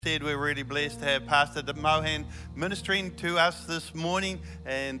Said we're really blessed to have Pastor Mohan ministering to us this morning,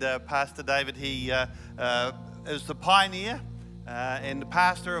 and Pastor David, he is the pioneer and the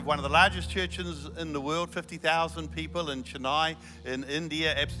pastor of one of the largest churches in the world, 50,000 people in Chennai in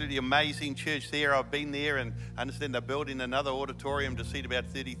India. Absolutely amazing church there. I've been there, and I understand they're building another auditorium to seat about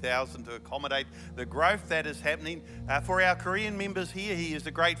 30,000 to accommodate the growth that is happening. For our Korean members here, he is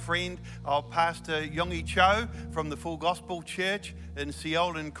a great friend of Pastor Yonggi Cho from the Full Gospel Church in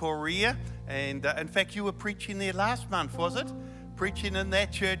Seoul in Korea. And in fact, you were preaching there last month, was it? Preaching in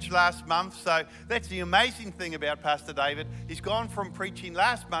that church last month. So that's the amazing thing about Pastor David. He's gone from preaching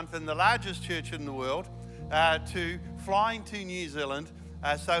last month in the largest church in the world to flying to New Zealand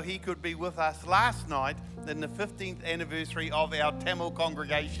so he could be with us last night in the 15th anniversary of our Tamil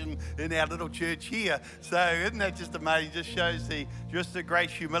congregation in our little church here. So isn't that just amazing? Just shows the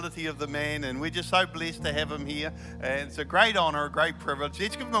great humility of the man, and we're just so blessed to have him here. And it's a great honour, a great privilege.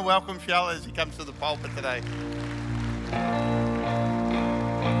 Let's give him a welcome, shall we, as he comes to the pulpit today.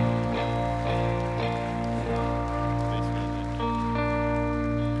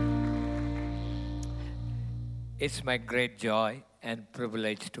 It's my great joy and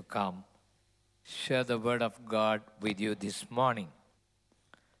privilege to come share the word of God with you this morning.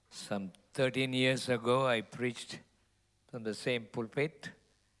 Some 13 years ago, I preached from the same pulpit.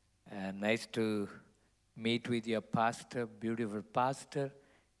 Nice to meet with your pastor, beautiful pastor,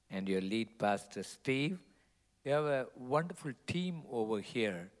 and your lead pastor, Steve. You have a wonderful team over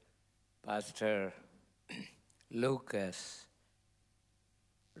here. Pastor Lucas,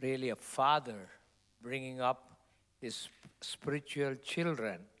 really a father bringing up his spiritual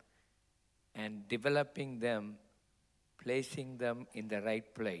children and developing them, placing them in the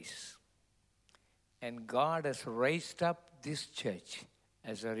right place. And God has raised up this church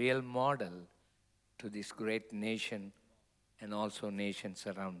as a real model to this great nation and also nations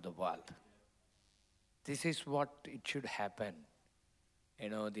around the world. This is what it should happen. You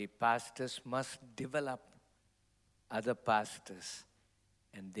know, the pastors must develop other pastors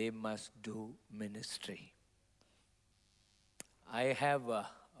and they must do ministry. I have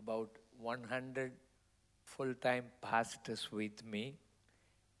about 100 full-time pastors with me,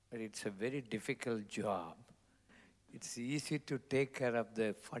 but it's a very difficult job. It's easy to take care of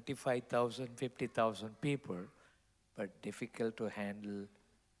the 45,000, 50,000 people, but difficult to handle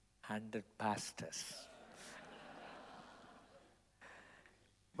 100 pastors.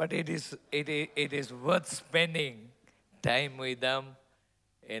 But it is worth spending time with them,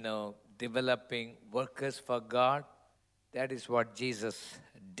 developing workers for God. That is what Jesus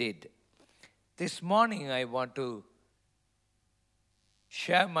did. This morning, I want to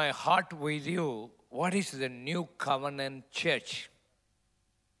share my heart with you. What is the New Covenant Church?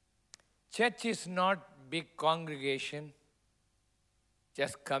 Church is not big congregation,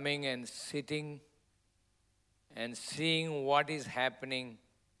 just coming and sitting and seeing what is happening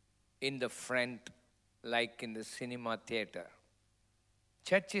in the front, like in the cinema theater.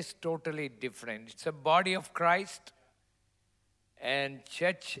 Church is totally different. It's a body of Christ. And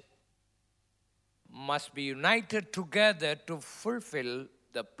church must be united together to fulfill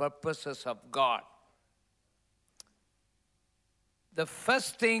the purposes of God. The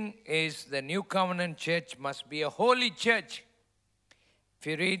first thing is the New Covenant Church must be a holy church. If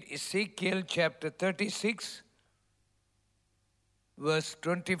you read Ezekiel chapter 36, verse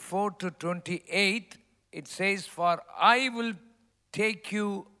 24 to 28, it says, "For I will take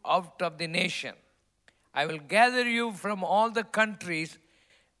you out of the nation. I will gather you from all the countries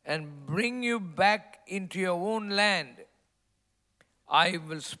and bring you back into your own land. I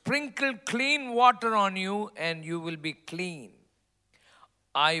will sprinkle clean water on you, and you will be clean.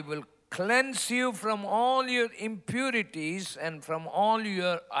 I will cleanse you from all your impurities and from all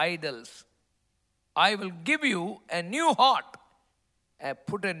your idols. I will give you a new heart and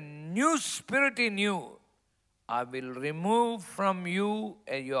put a new spirit in you. I will remove from you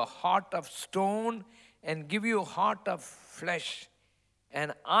your heart of stone and give you a heart of flesh.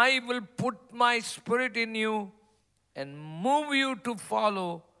 And I will put my spirit in you and move you to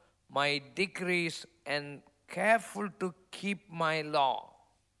follow my decrees and careful to keep my law.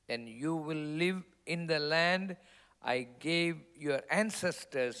 Then you will live in the land I gave your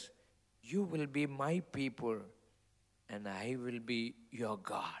ancestors. You will be my people, and I will be your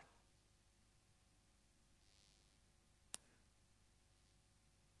God."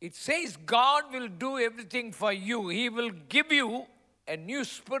 It says God will do everything for you. He will give you a new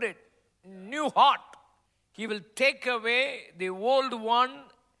spirit, new heart. He will take away the old one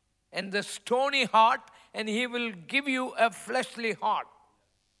and the stony heart, and He will give you a fleshly heart.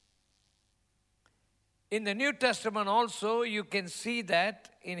 In the New Testament also, you can see that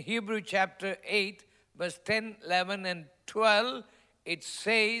in Hebrew chapter 8, verse 10, 11, and 12, it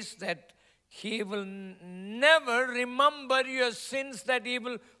says that He will never remember your sins, that He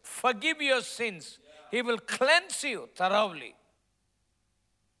will forgive your sins. He will cleanse you thoroughly.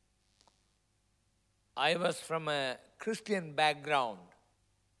 I was from a Christian background.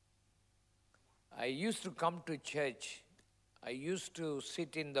 I used to come to church. I used to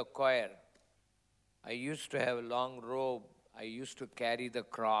sit in the choir. I used to have a long robe. I used to carry the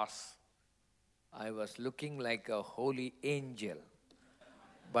cross. I was looking like a holy angel.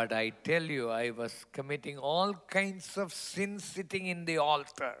 But I tell you, I was committing all kinds of sins sitting in the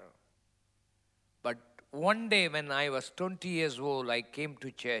altar. But one day when I was 20 years old, I came to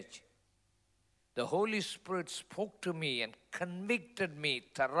church. The Holy Spirit spoke to me and convicted me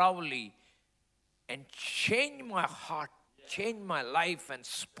thoroughly and changed my heart, changed my life and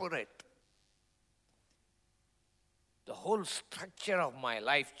spirit. The whole structure of my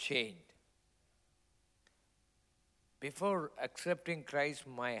life changed. Before accepting Christ,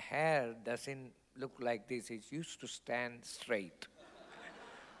 my hair doesn't look like this. It used to stand straight.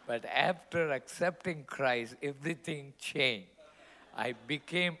 But after accepting Christ, everything changed. I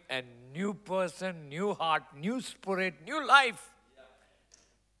became a new person, new heart, new spirit, new life.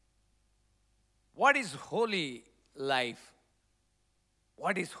 What is holy life?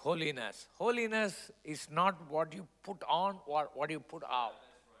 What is holiness? Holiness is not what you put on or what you put out.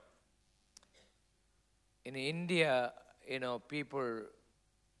 In India, people,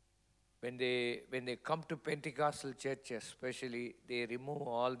 when they come to Pentecostal church especially, they remove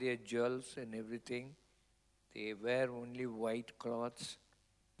all their jewels and everything. They wear only white clothes,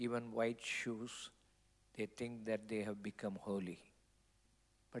 even white shoes. They think that they have become holy.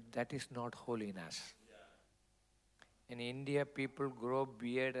 But that is not holiness. In India, people grow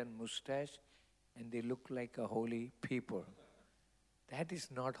beard and mustache and they look like a holy people. That is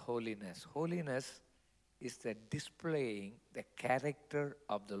not holiness. Holiness is the displaying the character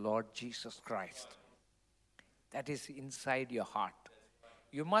of the Lord Jesus Christ. That is inside your heart.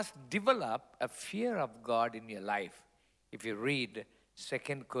 You must develop a fear of God in your life. If you read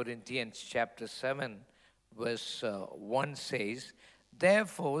 2 Corinthians chapter 7, verse 1 says,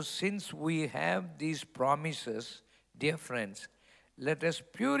 "Therefore, since we have these promises, dear friends, let us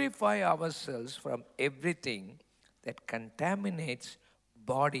purify ourselves from everything that contaminates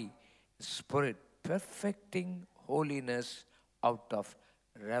body, spirit, perfecting holiness out of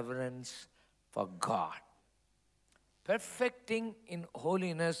reverence for God." Perfecting in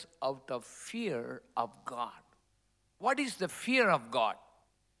holiness out of fear of God. What is the fear of God?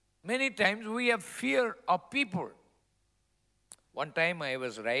 Many times we have fear of people. One time I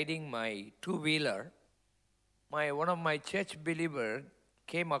was riding my two-wheeler. One of my church believers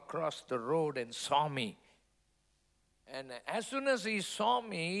came across the road and saw me. And as soon as he saw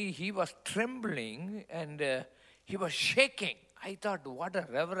me, he was trembling and he was shaking. I thought, what a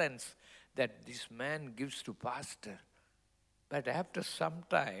reverence that this man gives to pastor. But after some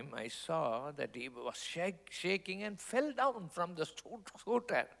time, I saw that he was shaking and fell down from the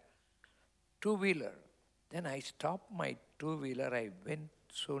scooter, two-wheeler. Then I stopped my two-wheeler. I went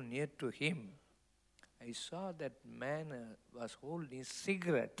so near to him. I saw that man was holding a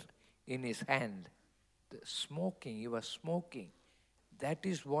cigarette in his hand. Smoking, he was smoking. That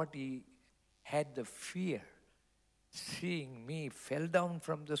is what he had the fear. Seeing me fell down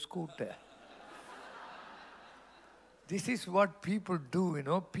from the scooter. This is what people do,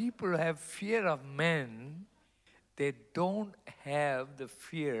 People have fear of men. They don't have the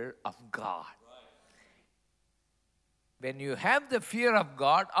fear of God. When you have the fear of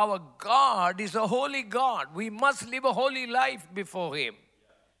God, our God is a holy God. We must live a holy life before Him.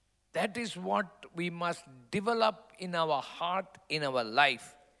 That is what we must develop in our heart, in our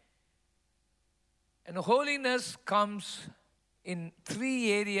life. And holiness comes in 3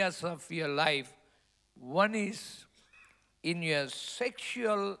 areas of your life. One is in your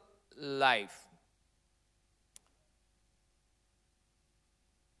sexual life.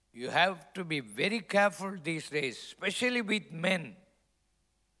 You have to be very careful these days, especially with men.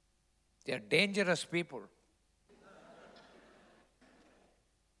 They are dangerous people.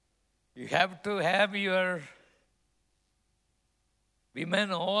 You have to have your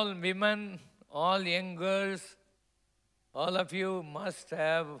women, all young girls, all of you must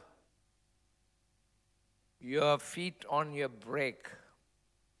have your feet on your brake.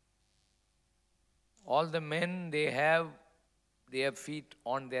 All the men, they have their feet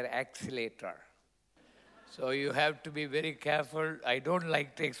on their accelerator. So you have to be very careful. I don't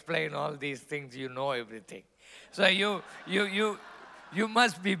like to explain all these things. You know everything. So you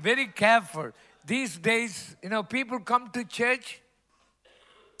must be very careful. These days, people come to church,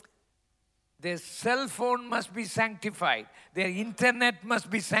 their cell phone must be sanctified. Their internet must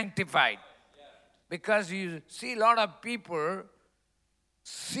be sanctified. Because you see a lot of people,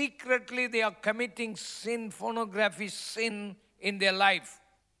 secretly they are committing sin, pornography sin in their life.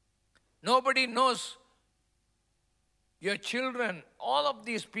 Nobody knows. Your children, all of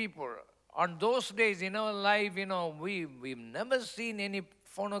these people, on those days in our life, we've never seen any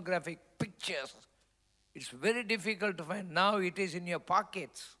pornographic pictures. It's very difficult to find. Now it is in your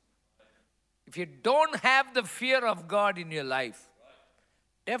pockets. If you don't have the fear of God in your life,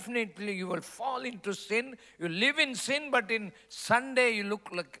 definitely you will fall into sin. You live in sin, but in Sunday you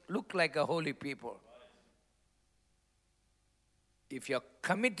look like a holy people. If you're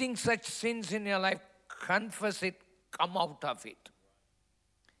committing such sins in your life, confess it, come out of it.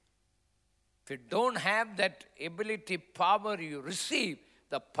 If you don't have that ability, power you receive,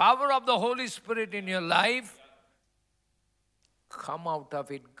 the power of the Holy Spirit in your life, come out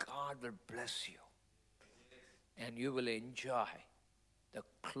of it. God will bless you. And you will enjoy the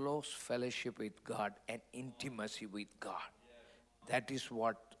close fellowship with God and intimacy with God. That is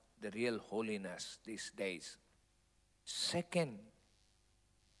what the real holiness these days. Second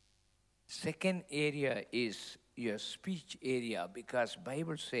area is your speech area, because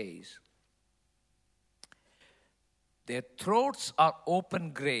Bible says their throats are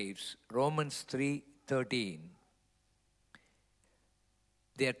open graves, Romans 3:13.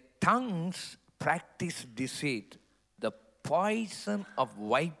 Their tongues practice deceit. The poison of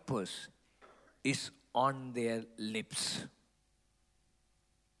vipers is on their lips.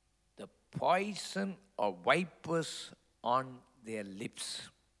 The poison of vipers on their lips.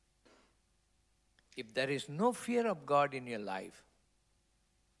 If there is no fear of God in your life,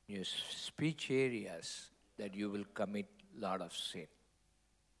 in your speech areas, that you will commit a lot of sin.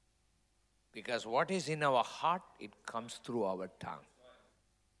 Because what is in our heart, it comes through our tongue.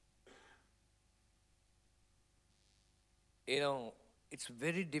 It's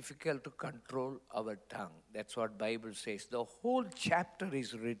very difficult to control our tongue. That's what Bible says. The whole chapter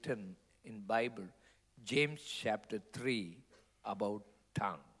is written in Bible, James chapter 3, about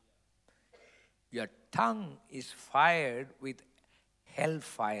tongue. Your tongue is fired with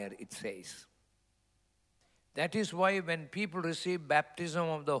hellfire, it says. That is why when people receive baptism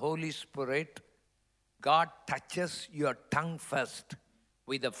of the Holy Spirit, God touches your tongue first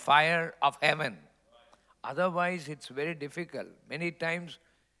with the fire of heaven. Otherwise, it's very difficult. Many times,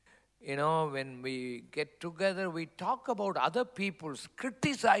 when we get together, we talk about other people,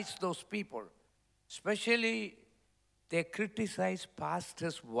 criticize those people. Especially, they criticize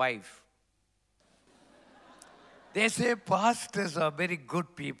pastor's wife. They say pastors are very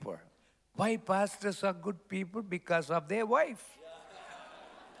good people. Why pastors are good people? Because of their wife.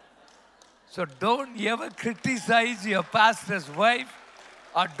 So don't ever criticize your pastor's wife,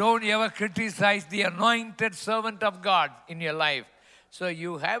 or don't ever criticize the anointed servant of God in your life. So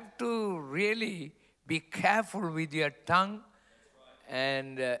you have to really be careful with your tongue.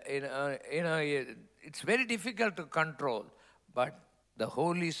 And, it's very difficult to control. But the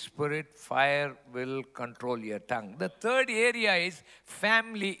Holy Spirit fire will control your tongue. The third area is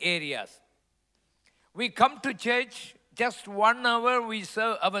family areas. We come to church, just 1 hour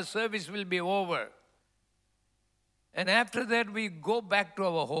our service will be over. And after that, we go back to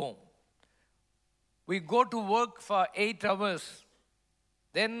our home. We go to work for 8 hours.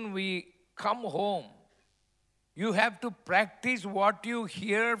 Then we come home. You have to practice what you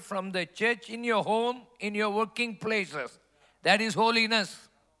hear from the church in your home, in your working places. That is holiness.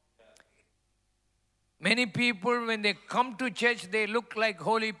 Many people, when they come to church, they look like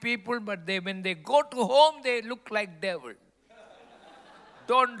holy people, but when they go to home, they look like devil.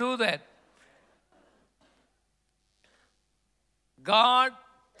 Don't do that. God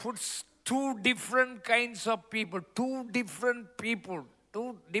puts two different kinds of people, two different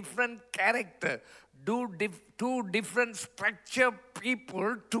character, two different structure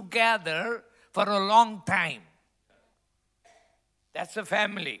people together for a long time. That's a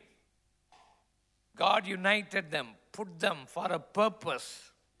family. God united them, put them for a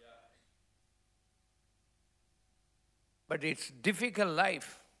purpose. But it's difficult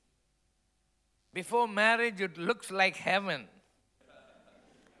life. Before marriage, it looks like heaven.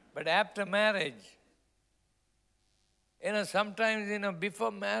 But after marriage, sometimes,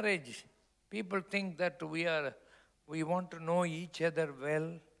 before marriage, people think that we want to know each other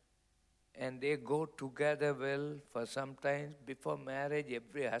well, and they go together well. For sometimes before marriage,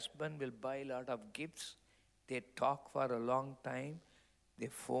 every husband will buy a lot of gifts. They talk for a long time. They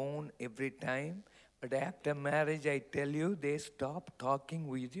phone every time. But after marriage, I tell you, they stop talking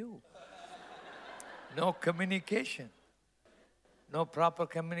with you. No communication. No proper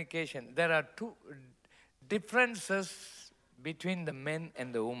communication. There are two differences between the men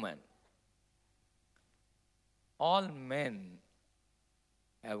and the woman. All men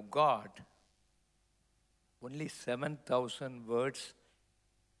have got only 7,000 words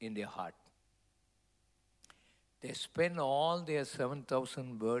in their heart. They spend all their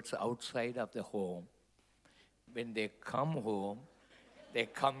 7,000 words outside of the home. When they come home, they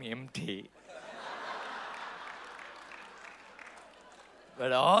come empty.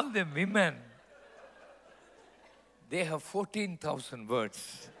 But all the women, they have 14,000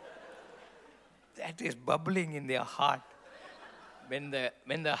 words. That is bubbling in their heart. When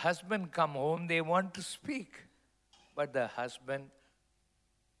the husband come home, they want to speak. But the husband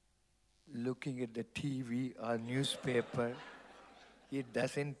looking at the TV or newspaper, he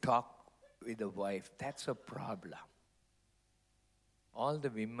doesn't talk with the wife. That's a problem. All the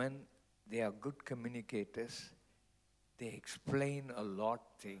women, they are good communicators. They explain a lot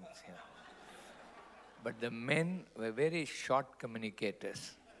of things. But the men were very short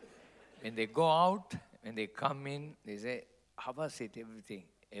communicators. When they go out, when they come in, they say, how was it, everything?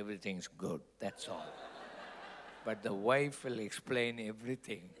 Everything's good, that's all. But the wife will explain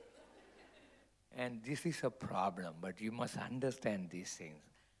everything. And this is a problem, but you must understand these things.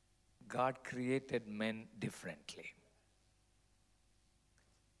 God created men differently.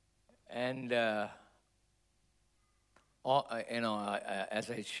 And, as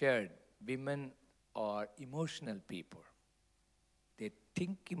I shared, women are emotional people. They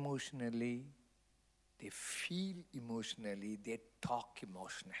think emotionally, they feel emotionally, they talk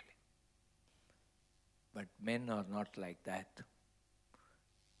emotionally. But men are not like that.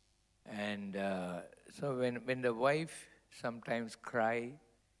 And so when the wife sometimes cries,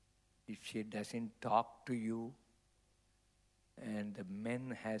 if she doesn't talk to you, and the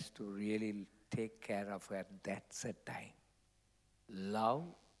man has to really take care of her, that's a time. Love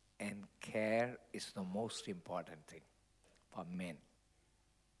and care is the most important thing for men.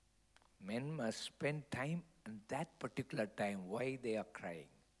 Men must spend time in that particular time. Why they are crying?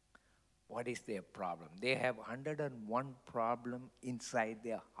 What is their problem? They have 101 problem inside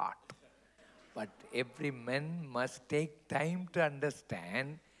their heart. But every man must take time to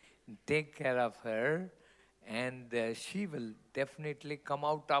understand, take care of her, and she will definitely come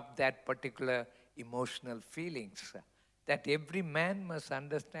out of that particular emotional feelings. That every man must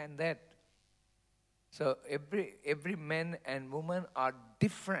understand that. So every man and woman are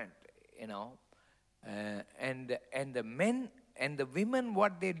different, and the men and the women,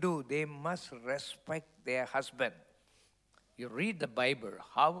 what they do, they must respect their husband. You read the Bible,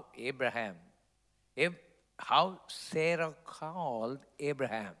 how Sarah called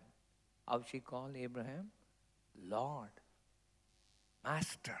Abraham. How she called Abraham? Lord,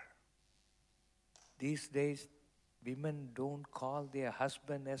 Master. These days, women don't call their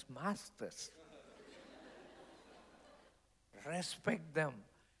husband as masters. Respect them.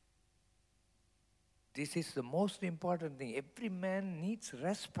 This is the most important thing. Every man needs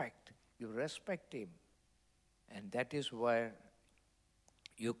respect. You respect him. And that is where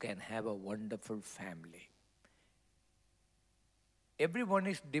you can have a wonderful family. Everyone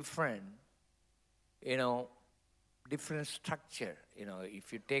is different, different structure.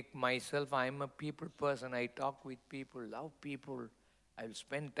 If you take myself, I'm a people person. I talk with people, love people. I'll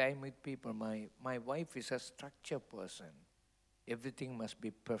spend time with people. My wife is a structure person. Everything must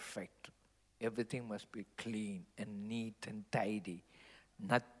be perfect. Everything must be clean and neat and tidy.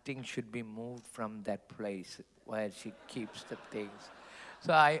 Nothing should be moved from that place where she keeps the things.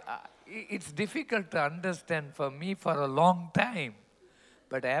 So it's difficult to understand for me for a long time.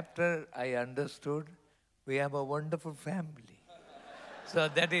 But after I understood, we have a wonderful family. So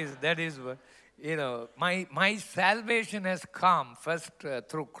that is what, my salvation has come first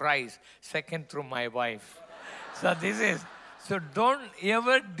through Christ, second through my wife. So don't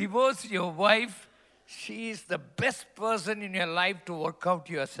ever divorce your wife. She is the best person in your life to work out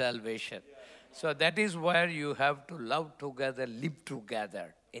your salvation. So that is where you have to love together, live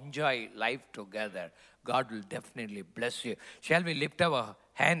together, enjoy life together. God will definitely bless you. Shall we lift our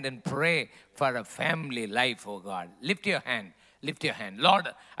hand and pray for a family life, oh God? Lift your hand. Lift your hand. Lord,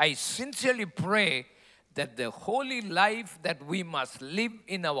 I sincerely pray that the holy life that we must live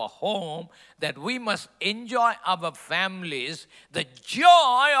in our home, that we must enjoy our families, the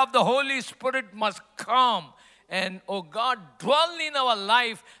joy of the Holy Spirit must come and, oh God, dwell in our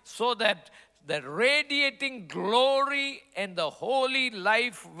life so that the radiating glory and the holy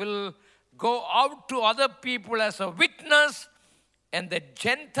life will go out to other people as a witness, and the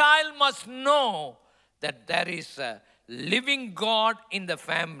Gentile must know that there is a living God in the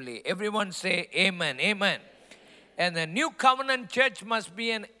family. Everyone say amen, amen. And the new covenant church must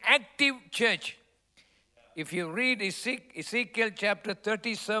be an active church. If you read Ezekiel chapter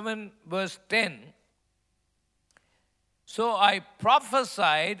 37, verse 10, so I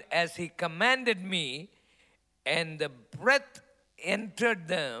prophesied as he commanded me, and the breath entered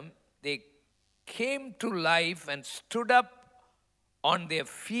them. They came to life and stood up on their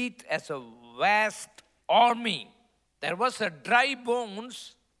feet as a vast army. There was a dry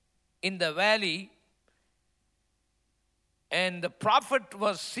bones in the valley, and the prophet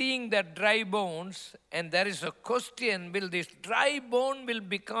was seeing that dry bones, and there is a question, will this dry bone will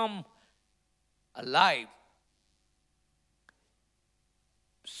become alive?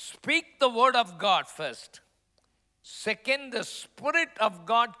 Speak the word of God first. Second, the Spirit of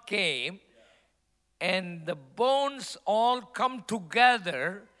God came, and the bones all come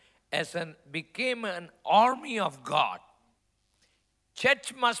together became an army of God.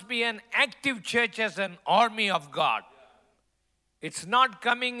 Church must be an active church as an army of God. It's not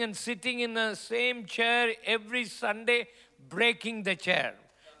coming and sitting in the same chair every Sunday, breaking the chair.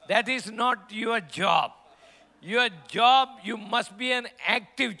 That is not your job. Your job, you must be an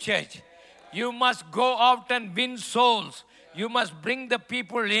active church. You must go out and win souls. You must bring the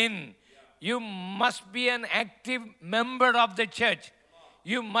people in. You must be an active member of the church.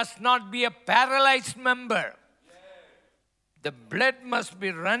 You must not be a paralyzed member. The blood must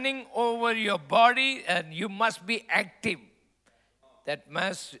be running over your body, and you must be active.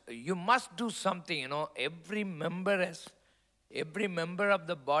 You must do something, Every member of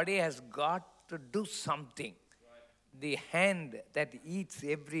the body has got to do something. The hand that eats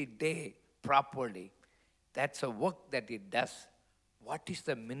every day properly, that's a work that it does. What is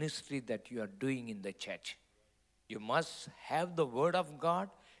the ministry that you are doing in the church? You must have the Word of God.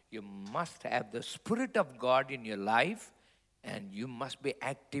 You must have the Spirit of God in your life, and you must be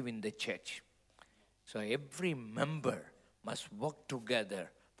active in the church. So every member must work together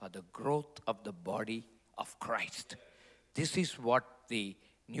for the growth of the body of Christ. This is what the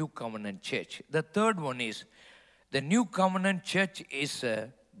New Covenant Church. The third one is, the New Covenant Church is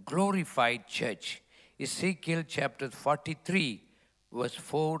a glorified church. Ezekiel chapter 43, verse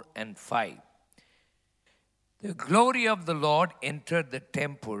 4 and 5. The glory of the Lord entered the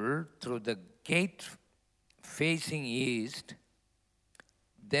temple through the gate facing east.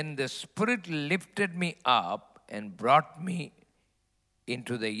 Then the Spirit lifted me up and brought me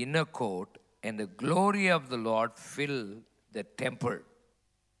into the inner court, and the glory of the Lord filled the temple.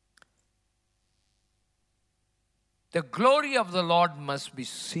 The glory of the Lord must be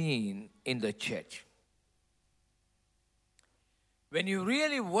seen in the church. When you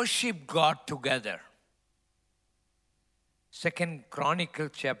really worship God together, 2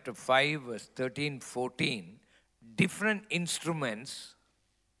 Chronicles chapter 5, verse 13, 14, different instruments,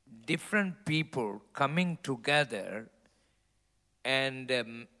 different people coming together and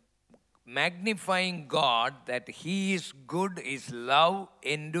magnifying God that He is good, His love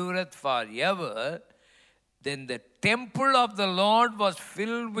endureth forever. Then the temple of the Lord was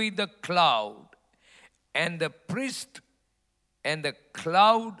filled with the cloud, and the priest and the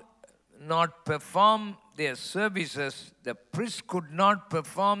cloud not perform their services. The priest could not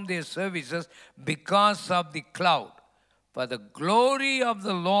perform their services because of the cloud. For the glory of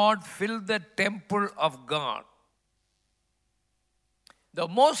the Lord filled the temple of God. The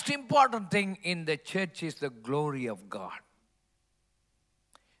most important thing in the church is the glory of God.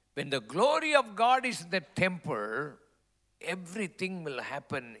 When the glory of God is in the temple, everything will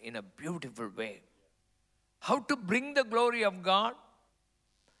happen in a beautiful way. How to bring the glory of God?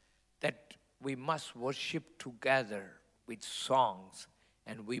 That we must worship together with songs,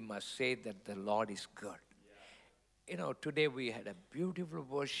 and we must say that the Lord is good. Today we had a beautiful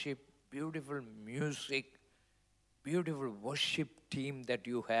worship, beautiful music, beautiful worship team that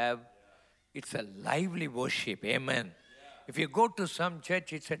you have. It's a lively worship, amen. If you go to some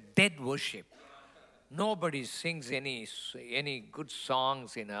church, it's a dead worship. Nobody sings any good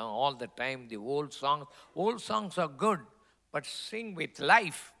songs, all the time. The old songs are good, but sing with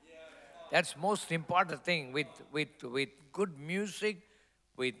life. That's most important thing. With good music,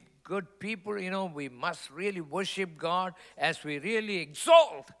 with good people, we must really worship God. As we really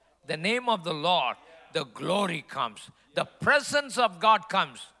exalt the name of the Lord, the glory comes. The presence of God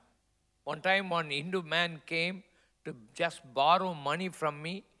comes. One time, one Hindu man came to just borrow money from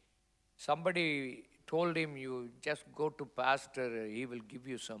me. Somebody told him, you just go to pastor, he will give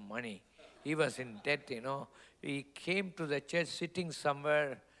you some money. He was in debt, He came to the church sitting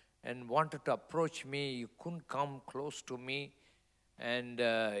somewhere and wanted to approach me. He couldn't come close to me. And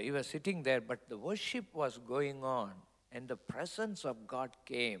he was sitting there, but the worship was going on. And the presence of God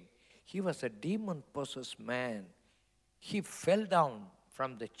came. He was a demon-possessed man. He fell down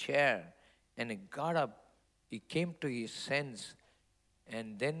from the chair and he got up. He came to his sense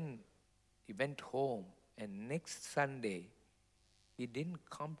and then he went home. And next Sunday, he didn't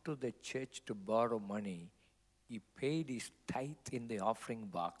come to the church to borrow money. He paid his tithe in the offering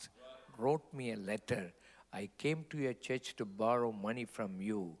box, wrote me a letter. I came to your church to borrow money from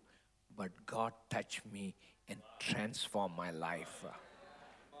you, but God touched me and transformed my life.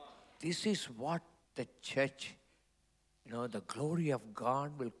 This is what the church, the glory of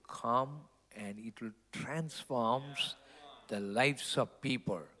God will come and it will transform the lives of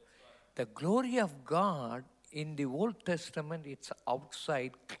people. The glory of God in the Old Testament, it's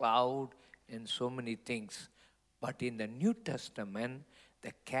outside cloud and so many things. But in the New Testament,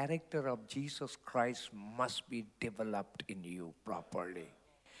 the character of Jesus Christ must be developed in you properly.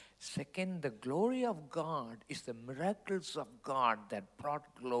 Second, the glory of God is the miracles of God that brought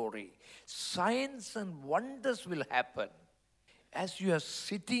glory. Signs and wonders will happen. As you are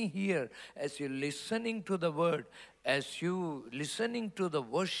sitting here, as you're listening to the word, as you listening to the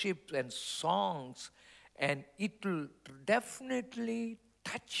worship and songs, and it will definitely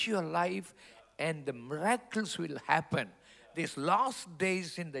touch your life and the miracles will happen. These last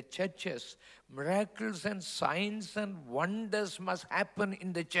days in the churches, miracles and signs and wonders must happen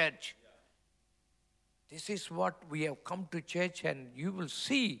in the church. This is what we have come to church, and you will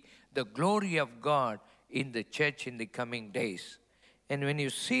see the glory of God in the church in the coming days. And when you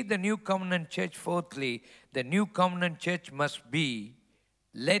see the New Covenant Church, fourthly, the New Covenant Church must be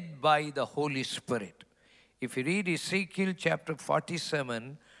led by the Holy Spirit. If you read Ezekiel chapter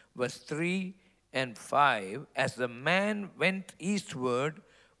 47, verse 3 and 5, as the man went eastward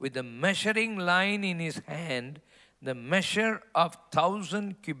with the measuring line in his hand, the measure of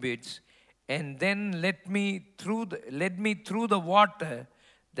 1,000 cubits, and then led me through the water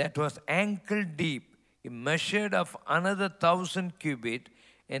that was ankle deep. He measured of another 1,000 cubits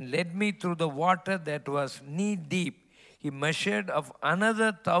and led me through the water that was knee deep. He measured of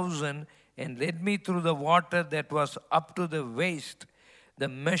another 1,000 and led me through the water that was up to the waist. The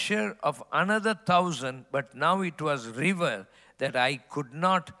measure of another 1,000, but now it was river that I could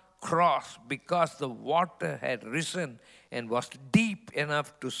not cross because the water had risen and was deep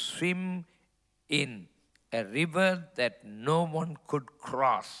enough to swim in, a river that no one could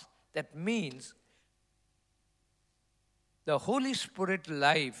cross. That means the Holy Spirit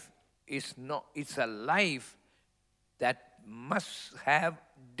life it's a life that must have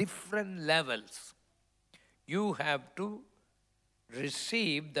different levels. You have to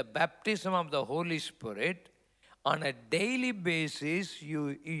receive the baptism of the Holy Spirit on a daily basis.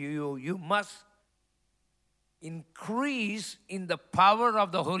 You must increase in the power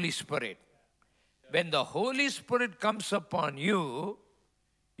of the Holy Spirit. When the Holy Spirit comes upon you,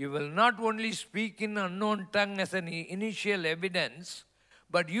 you will not only speak in unknown tongue as an initial evidence,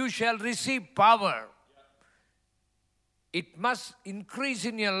 but you shall receive power. It must increase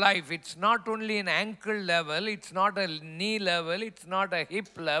in your life. It's not only an ankle level, it's not a knee level, it's not a hip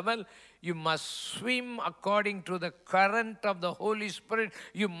level. You must swim according to the current of the Holy Spirit.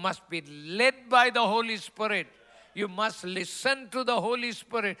 You must be led by the Holy Spirit. You must listen to the Holy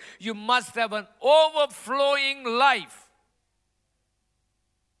Spirit. You must have an overflowing life.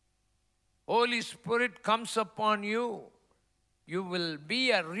 Holy Spirit comes upon you. You will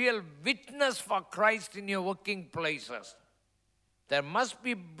be a real witness for Christ in your working places. There must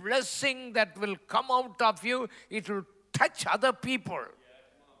be blessing that will come out of you. It will touch other people.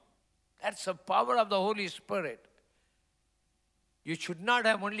 That's the power of the Holy Spirit. You should not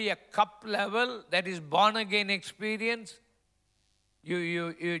have only a cup level, that is born again experience.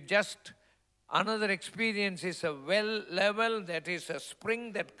 You just, another experience is a well level, that is a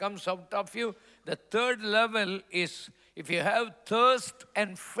spring that comes out of you. The third level is, if you have thirst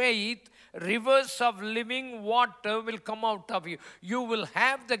and faith, rivers of living water will come out of you. You will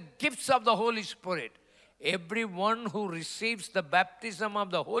have the gifts of the Holy Spirit. Everyone who receives the baptism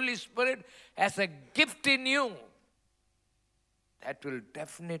of the Holy Spirit has a gift in you that will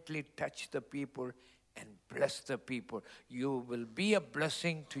definitely touch the people and bless the people. You will be a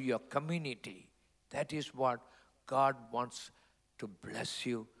blessing to your community. That is what God wants to bless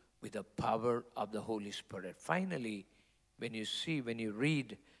you with the power of the Holy Spirit. Finally, when you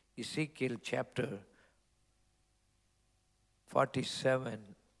read Ezekiel chapter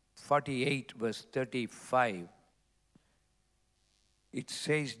 48 verse 35, it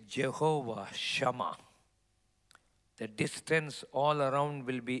says Jehovah Shammah. The distance all around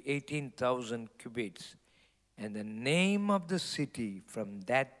will be 18,000 cubits. And the name of the city from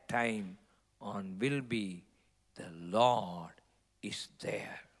that time on will be the Lord is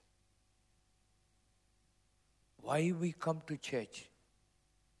there. Why we come to church?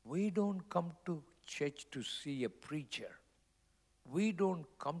 We don't come to church to see a preacher. We don't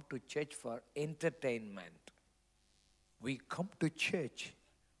come to church for entertainment. We come to church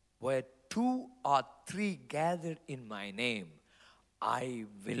where 2 or 3 gathered in my name, I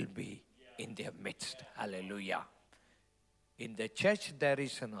will be in their midst. Hallelujah. In the church there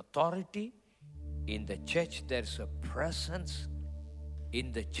is an authority. In the church there is a presence.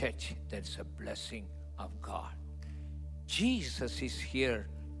 In the church there is a blessing of God. Jesus is here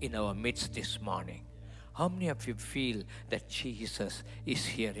in our midst this morning. How many of you feel that Jesus is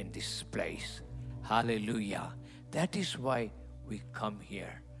here in this place? Hallelujah. That is why we come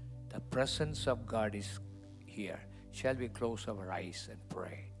here. The presence of God is here. Shall we close our eyes and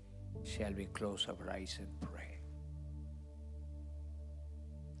pray? Shall we close our eyes and pray?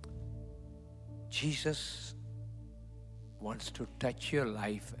 Jesus wants to touch your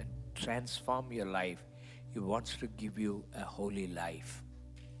life and transform your life. He wants to give you a holy life.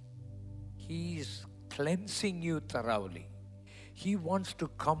 He is cleansing you thoroughly. He wants to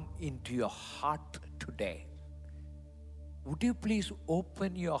come into your heart today. Would you please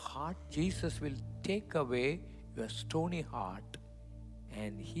open your heart? Jesus will take away your stony heart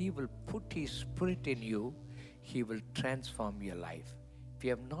and He will put His Spirit in you. He will transform your life. If you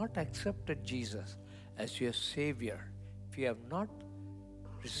have not accepted Jesus as your Savior, if you have not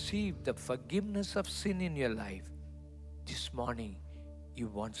received the forgiveness of sin in your life, this morning He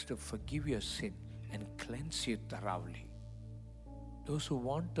wants to forgive your sin and cleanse you thoroughly. Those who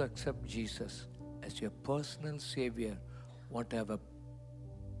want to accept Jesus as your personal Savior, want to have a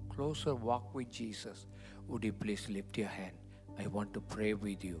closer walk with Jesus, would you please lift your hand? I want to pray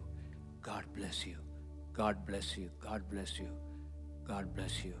with you. God bless you. God bless you. God bless you. God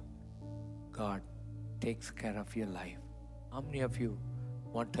bless you. God takes care of your life. How many of you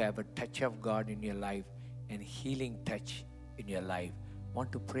want to have a touch of God in your life and healing touch in your life?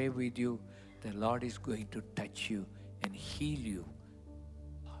 Want to pray with you? The Lord is going to touch you and heal you.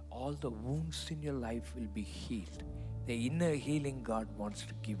 All the wounds in your life will be healed. The inner healing God wants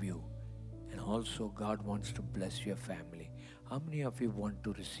to give you. And also God wants to bless your family. How many of you want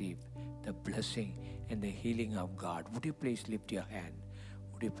to receive the blessing and the healing of God? Would you please lift your hand?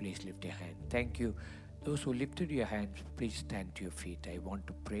 Would you please lift your hand? Thank you. Those who lifted your hands, please stand to your feet. I want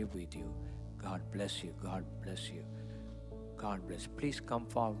to pray with you. God bless you. God bless you. God bless. Please come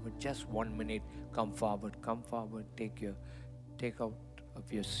forward. Just 1 minute. Come forward. Come forward. Take out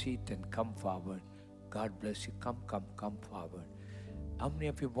of your seat and come forward. God bless you. Come forward. How many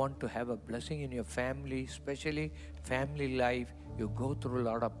of you want to have a blessing in your family, especially family life? You go through a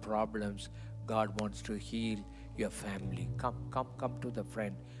lot of problems. God wants to heal your family. Come to the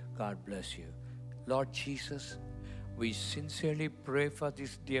friend. God bless you. Lord Jesus, we sincerely pray for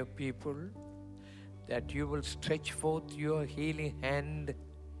these dear people that you will stretch forth your healing hand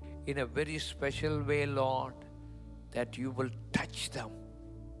in a very special way, Lord, that you will touch them.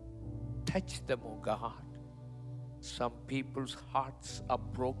 Touch them, oh God. Some people's hearts are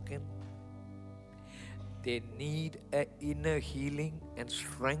broken. They need an inner healing and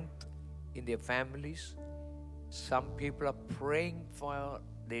strength in their families. Some people are praying for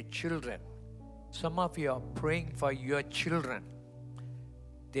their children. Some of you are praying for your children.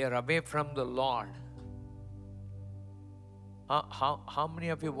 They are away from the Lord. How many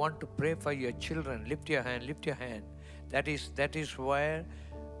of you want to pray for your children? Lift your hand, lift your hand. That is where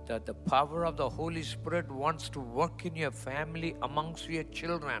the power of the Holy Spirit wants to work in your family amongst your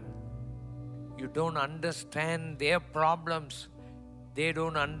children. You don't understand their problems. They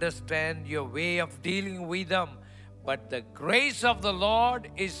don't understand your way of dealing with them. But the grace of the Lord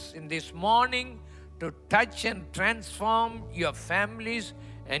is in this morning to touch and transform your families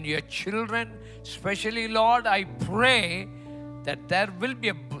and your children. Especially, Lord, I pray that there will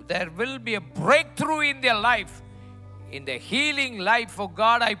be a breakthrough in their life, in the healing life. Oh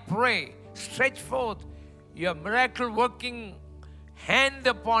God, I pray, stretch forth your miracle working hand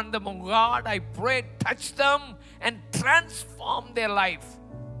upon them. Oh God, I pray, touch them and transform their life.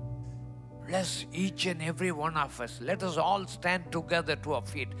 Bless each and every one of us. Let us all stand together to our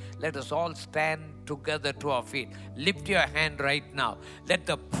feet. Let us all stand together to our feet. Lift your hand right now. Let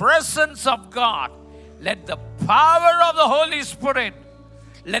the presence of God, let the power of the Holy Spirit,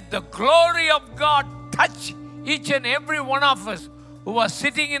 let the glory of God touch each and every one of us who are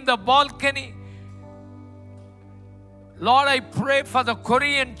sitting in the balcony. Lord, I pray for the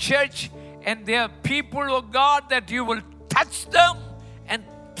Korean church and their people, oh God, that you will touch them and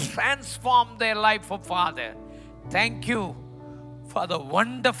transform their life, oh Father. Thank you for the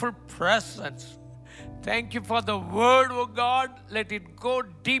wonderful presence. Thank you for the word, oh God. Let it go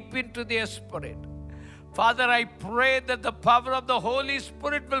deep into their spirit. Father, I pray that the power of the Holy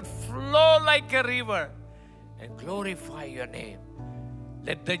Spirit will flow like a river and glorify your name.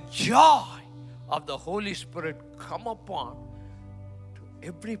 Let the joy of the Holy Spirit come upon to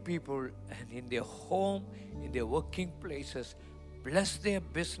every people and in their home, in their working places. Bless their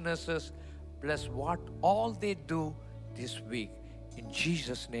businesses. Bless what all they do this week. In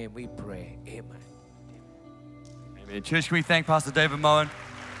Jesus' name we pray. Amen. Amen. Church, can we thank Pastor David Moen?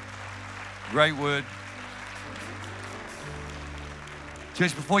 Great word.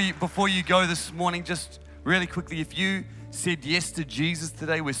 Church, before you go this morning, just really quickly, if you said yes to Jesus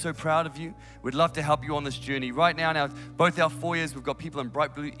today, we're so proud of you. We'd love to help you on this journey. Right now, both our foyers, we've got people in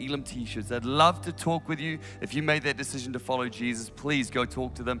bright blue Elam t-shirts. They'd love to talk with you. If you made that decision to follow Jesus, please go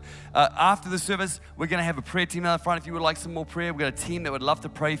talk to them. After the service, we're going to have a prayer team out in front. If you would like some more prayer, we've got a team that would love to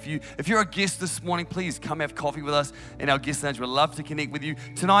pray for you. If you're a guest this morning, please come have coffee with us in our guest lounge. We'd love to connect with you.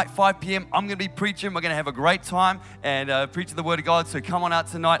 Tonight, 5 p.m., I'm going to be preaching. We're going to have a great time and preach the Word of God. So come on out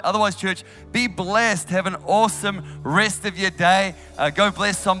tonight. Otherwise, church, be blessed. Have an awesome rest of your day. Go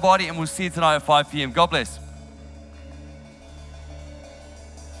bless somebody, and we'll see you tonight at 5 p.m. God bless.